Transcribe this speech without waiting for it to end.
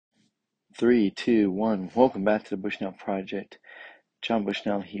Three, two, one. Welcome back to the Bushnell Project. John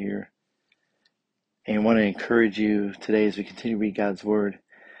Bushnell here. And I want to encourage you today as we continue to read God's Word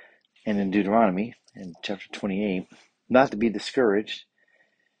and in Deuteronomy in chapter 28, not to be discouraged,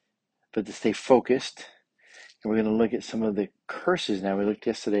 but to stay focused. And we're going to look at some of the curses now. We looked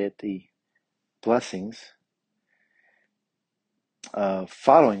yesterday at the blessings of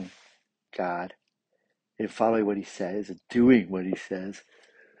following God and following what He says and doing what He says.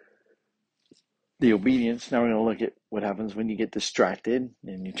 The obedience. Now we're going to look at what happens when you get distracted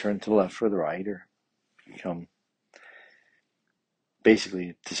and you turn to the left or the right or become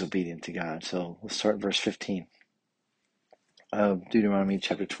basically disobedient to God. So let's start verse 15 of Deuteronomy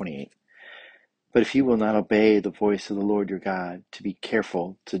chapter 28. But if you will not obey the voice of the Lord your God, to be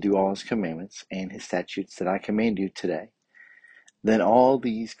careful to do all His commandments and His statutes that I command you today, then all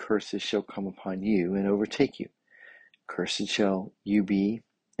these curses shall come upon you and overtake you. Cursed shall you be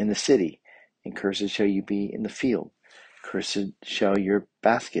in the city, and cursed shall you be in the field. Cursed shall your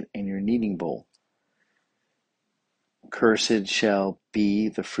basket and your kneading bowl. Cursed shall be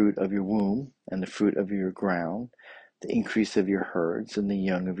the fruit of your womb, and the fruit of your ground, the increase of your herds, and the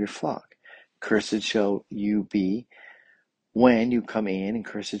young of your flock. Cursed shall you be when you come in, and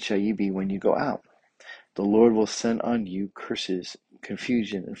cursed shall you be when you go out. The Lord will send on you curses,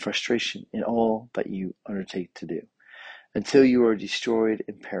 confusion, and frustration in all that you undertake to do, until you are destroyed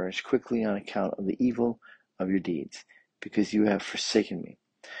and perish quickly on account of the evil of your deeds, because you have forsaken me.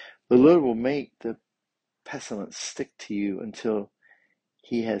 The Lord will make the pestilence stick to you until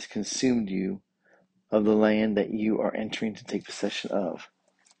He has consumed you of the land that you are entering to take possession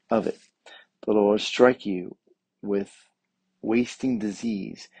of it. The Lord will strike you with wasting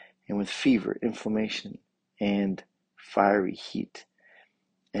disease, and with fever, inflammation, and fiery heat,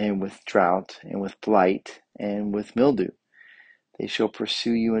 and with drought, and with blight, and with mildew. They shall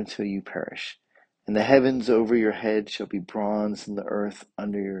pursue you until you perish. And the heavens over your head shall be bronze, and the earth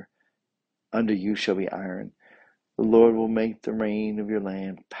under you shall be iron. The Lord will make the rain of your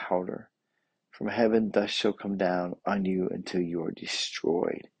land powder. From heaven dust shall come down on you until you are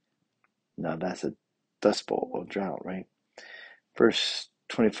destroyed. Now that's a dust bowl of drought, right? Verse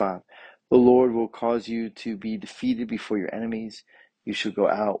 25. The Lord will cause you to be defeated before your enemies. You shall go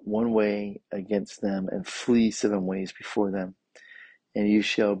out one way against them and flee 7 ways before them. And you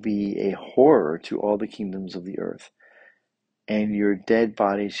shall be a horror to all the kingdoms of the earth. And your dead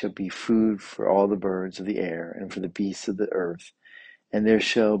bodies shall be food for all the birds of the air and for the beasts of the earth. And there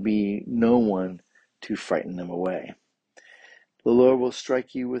shall be no one to frighten them away. The Lord will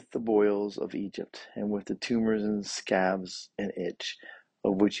strike you with the boils of Egypt, and with the tumors and scabs and itch,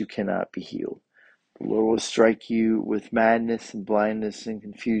 of which you cannot be healed. The Lord will strike you with madness and blindness and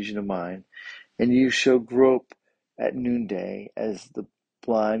confusion of mind, and you shall grope at noonday as the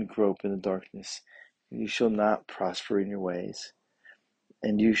blind grope in the darkness, and you shall not prosper in your ways.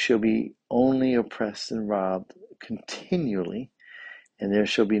 And you shall be only oppressed and robbed continually, and there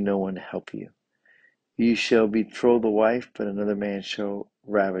shall be no one to help you. You shall betroth a wife, but another man shall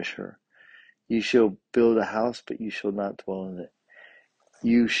ravish her. You shall build a house, but you shall not dwell in it.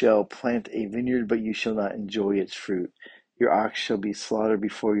 You shall plant a vineyard, but you shall not enjoy its fruit. Your ox shall be slaughtered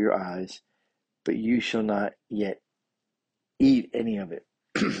before your eyes, but you shall not yet eat any of it.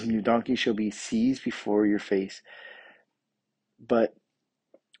 Your donkey shall be seized before your face, but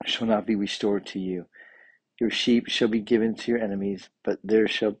shall not be restored to you. Your sheep shall be given to your enemies, but there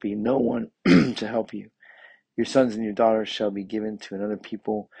shall be no one to help you. Your sons and your daughters shall be given to another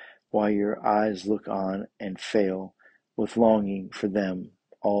people, while your eyes look on and fail with longing for them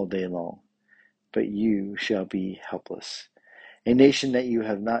all day long. But you shall be helpless. A nation that you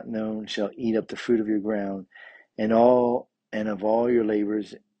have not known shall eat up the fruit of your ground, and of all your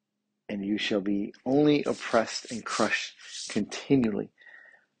labors, and you shall be only oppressed and crushed continually,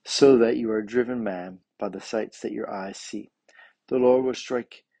 so that you are driven mad by the sights that your eyes see. The Lord will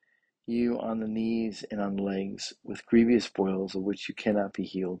strike you on the knees and on the legs with grievous boils of which you cannot be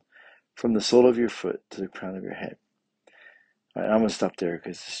healed, from the sole of your foot to the crown of your head. All right, I'm going to stop there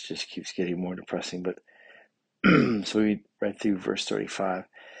because this just keeps getting more depressing. But so we read through verse 35.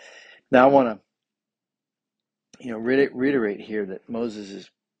 Now I want to reiterate here that Moses is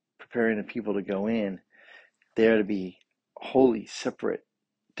preparing the people to go in. They are to be holy, separate,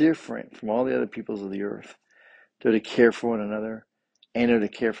 different from all the other peoples of the earth. They're to care for one another, and they're to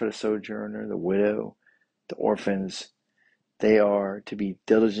care for the sojourner, the widow, the orphans. They are to be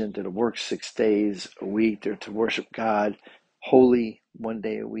diligent. They're to work 6 days a week. They're to worship God holy 1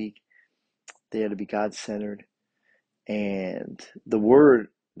 day a week. They are to be God-centered. And the word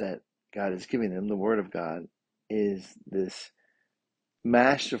that God is giving them, the word of God, is this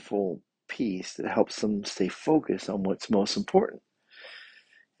masterful peace that helps them stay focused on what's most important.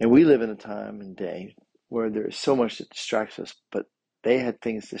 And we live in a time and day where there's so much that distracts us, but they had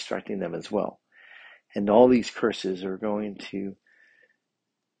things distracting them as well. And all these curses are going to,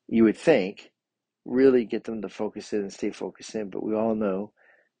 you would think, really get them to focus in and stay focused in. But we all know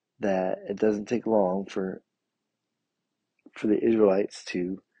that it doesn't take long for the Israelites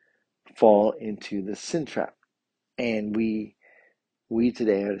to fall into the sin trap. And we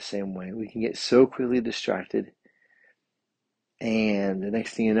today are the same way. We can get so quickly distracted, and the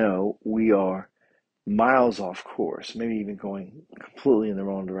next thing you know, we are miles off course, maybe even going completely in the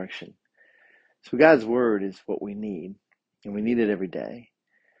wrong direction. So God's word is what we need, and we need it every day.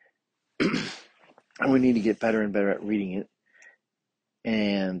 And we need to get better and better at reading it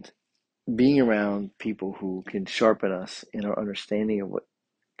and being around people who can sharpen us in our understanding of what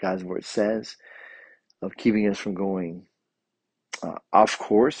God's word says, of keeping us from going off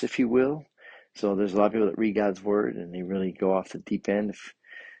course, if you will. So there's a lot of people that read God's word and they really go off the deep end if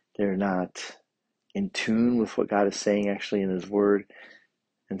they're not in tune with what God is saying actually in his word.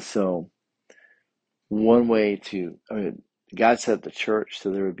 And so one way God set up the church so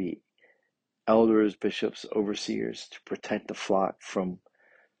there would be elders, bishops, overseers to protect the flock from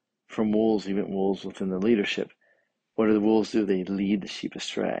wolves, even wolves within the leadership. What do the wolves do? They lead the sheep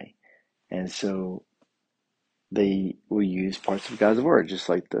astray. And so they will use parts of God's word, just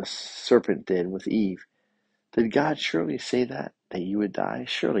like the serpent did with Eve. Did God surely say that you would die?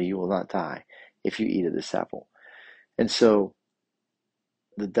 Surely you will not die if you eat of this apple. And so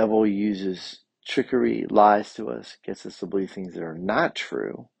the devil uses trickery, lies to us, gets us to believe things that are not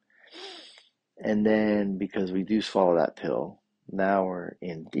true. And then because we do swallow that pill, now we're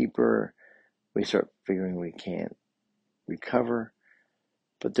in deeper. We start figuring we can't recover.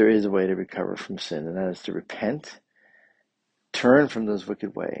 But there is a way to recover from sin, and that is to repent, turn from those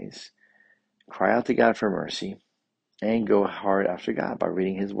wicked ways, cry out to God for mercy, and go hard after God by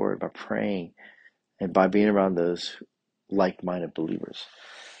reading his word, by praying, and by being around those like-minded believers.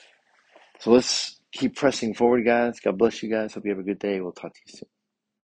 So let's keep pressing forward, guys. God bless you guys. Hope you have a good day. We'll talk to you soon.